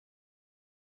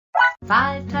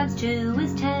5 times 2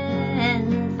 is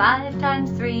 10. 5 times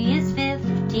 3 is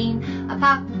 15. A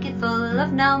pocket full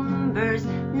of numbers,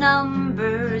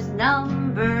 numbers,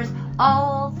 numbers,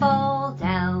 all fall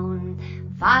down.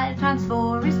 5 times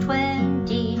 4 is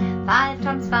 20. 5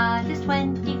 times 5 is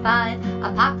 25.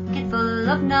 A pocket full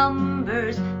of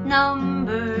numbers,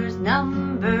 numbers,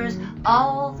 numbers,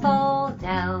 all fall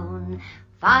down.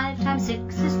 5 times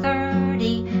 6 is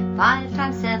 30. 5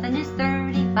 times 7 is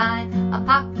 35. A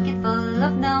pocket full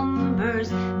of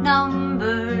numbers,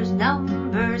 numbers,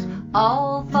 numbers,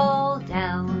 all fall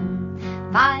down.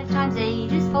 5 times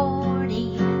 8 is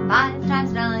 40. 5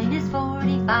 times 9 is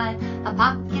 45. A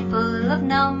pocket full of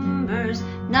numbers,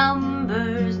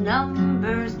 numbers,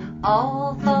 numbers,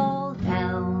 all fall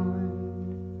down.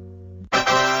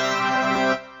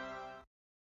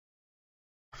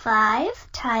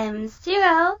 5 times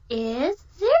 0 is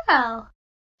 0.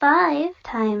 5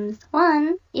 times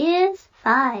 1 is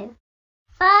 5.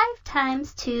 5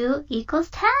 times 2 equals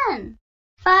 10.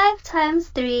 5 times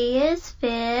 3 is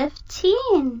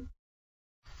 15.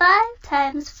 5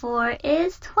 times 4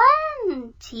 is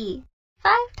 20.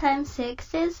 5 times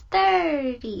 6 is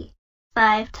 30.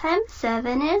 5 times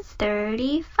 7 is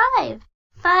 35.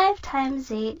 5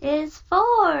 times 8 is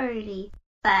 40.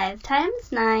 5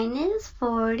 times 9 is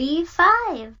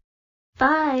 45.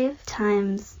 5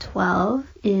 times 12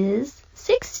 is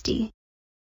 60.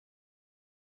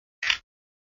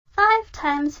 5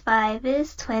 times 5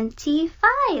 is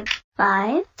 25.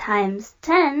 5 times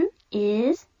 10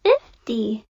 is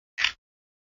 50.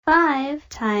 5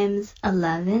 times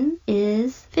 11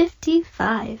 is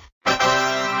 55.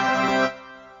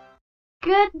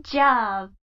 Good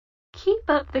job! Keep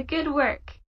up the good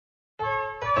work.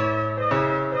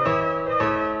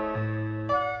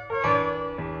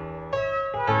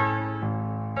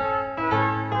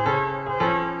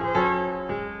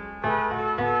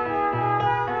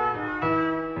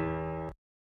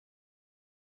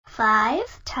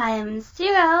 Five times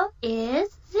 0 is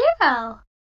 0.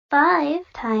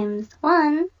 5 times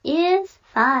 1 is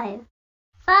 5.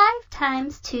 5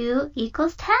 times 2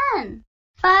 equals 10.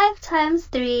 5 times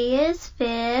 3 is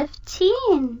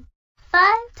 15.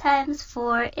 5 times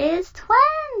 4 is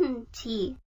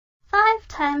 20. 5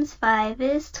 times 5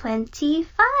 is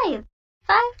 25.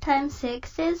 5 times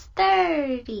 6 is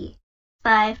 30.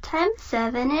 5 times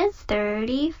 7 is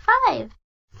 35.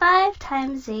 5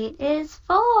 times 8 is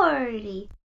 40.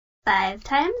 5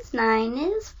 times 9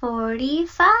 is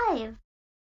 45.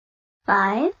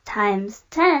 5 times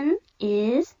 10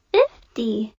 is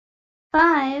 50.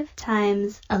 5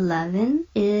 times 11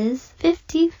 is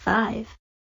 55.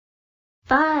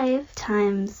 5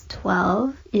 times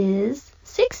 12 is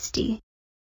 60.